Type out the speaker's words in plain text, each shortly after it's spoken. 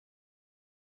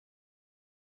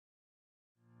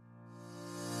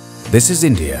This is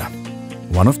India,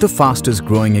 one of the fastest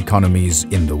growing economies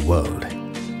in the world,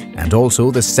 and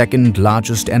also the second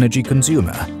largest energy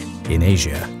consumer in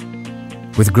Asia.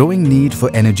 With growing need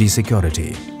for energy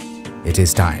security, it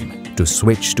is time to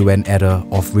switch to an era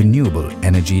of renewable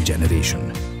energy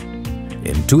generation.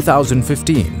 In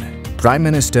 2015, Prime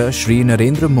Minister Shri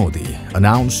Narendra Modi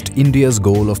announced India's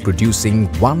goal of producing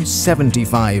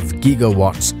 175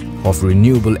 gigawatts of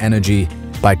renewable energy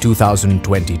by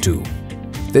 2022.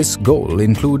 This goal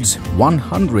includes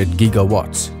 100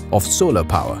 gigawatts of solar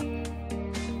power.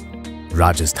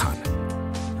 Rajasthan,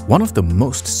 one of the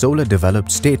most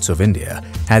solar-developed states of India,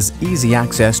 has easy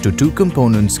access to two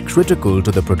components critical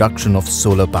to the production of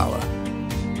solar power: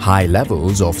 high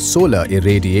levels of solar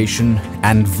irradiation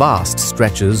and vast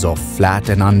stretches of flat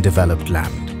and undeveloped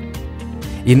land.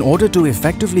 In order to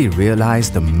effectively realize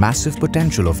the massive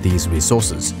potential of these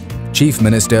resources, Chief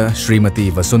Minister Srimati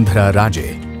Vasundhara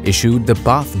Raje issued the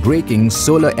path-breaking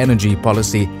solar energy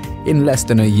policy in less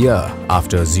than a year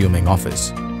after assuming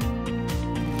office.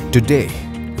 Today,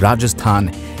 Rajasthan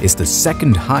is the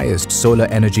second highest solar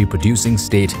energy producing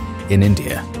state in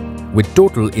India, with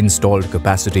total installed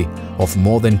capacity of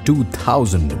more than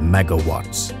 2,000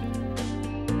 megawatts.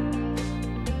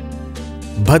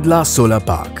 Bhadla Solar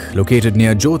Park, located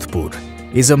near Jodhpur,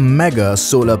 is a mega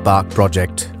solar park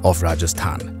project of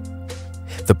Rajasthan.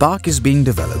 The park is being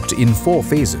developed in 4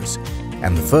 phases,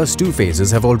 and the first 2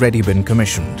 phases have already been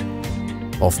commissioned.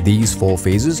 Of these 4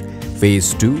 phases,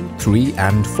 Phase 2, 3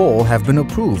 and 4 have been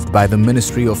approved by the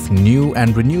Ministry of New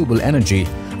and Renewable Energy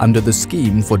under the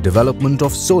Scheme for Development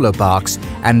of Solar Parks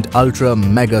and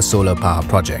Ultra-Mega Solar Power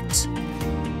Projects.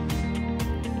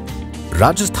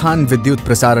 Rajasthan Vidyut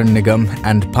Prasaran Nigam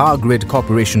and Power Grid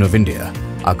Corporation of India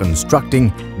are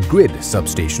constructing grid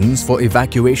substations for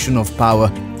evacuation of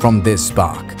power from this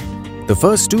park. The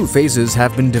first 2 phases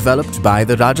have been developed by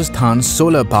the Rajasthan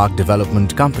Solar Park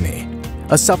Development Company,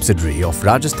 a subsidiary of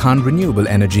Rajasthan Renewable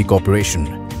Energy Corporation.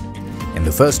 In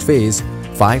the first phase,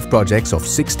 5 projects of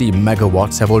 60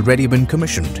 megawatts have already been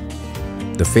commissioned.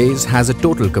 The phase has a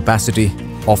total capacity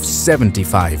of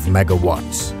 75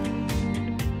 megawatts.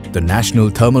 The National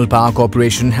Thermal Power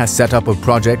Corporation has set up a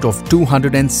project of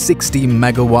 260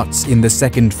 megawatts in the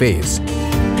second phase.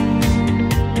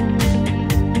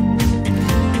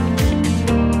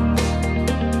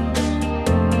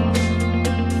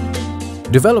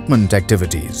 Development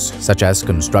activities such as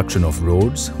construction of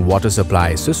roads, water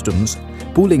supply systems,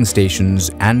 pooling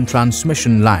stations and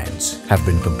transmission lines have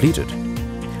been completed.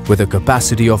 With a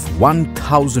capacity of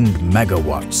 1,000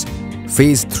 megawatts,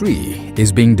 Phase 3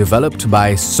 is being developed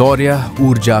by Saurya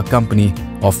Urja Company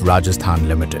of Rajasthan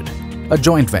Limited, a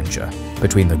joint venture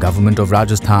between the Government of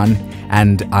Rajasthan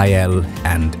and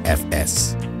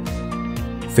IL&FS.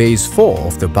 Phase 4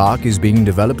 of the park is being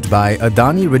developed by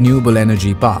Adani Renewable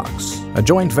Energy Parks, a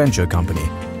joint venture company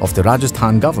of the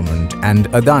Rajasthan Government and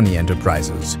Adani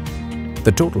Enterprises.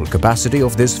 The total capacity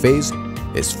of this phase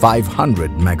is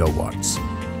 500 megawatts.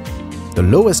 The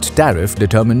lowest tariff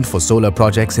determined for solar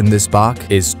projects in this park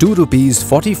is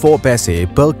 ₹2.44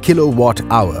 per kilowatt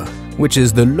hour, which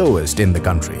is the lowest in the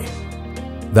country.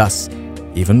 Thus,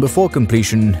 even before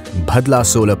completion, Bhadla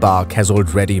Solar Park has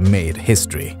already made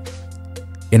history.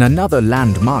 In another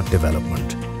landmark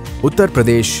development, Uttar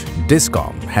Pradesh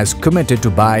Discom has committed to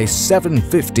buy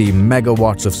 750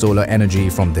 megawatts of solar energy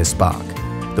from this park,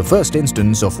 the first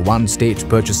instance of one state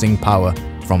purchasing power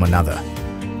from another.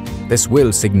 This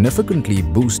will significantly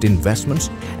boost investments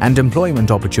and employment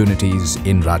opportunities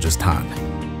in Rajasthan.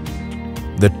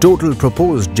 The total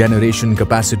proposed generation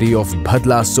capacity of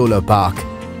Bhadla Solar Park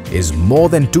is more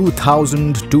than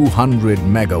 2,200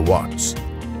 megawatts.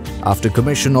 After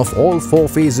commission of all 4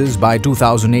 phases by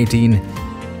 2018,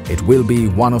 it will be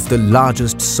one of the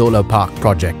largest solar park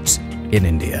projects in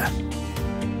India.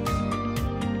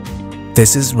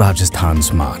 This is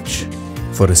Rajasthan's march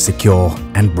for a secure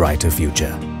and brighter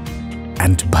future.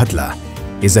 And Bhadla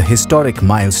is a historic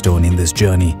milestone in this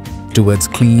journey towards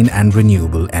clean and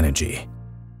renewable energy.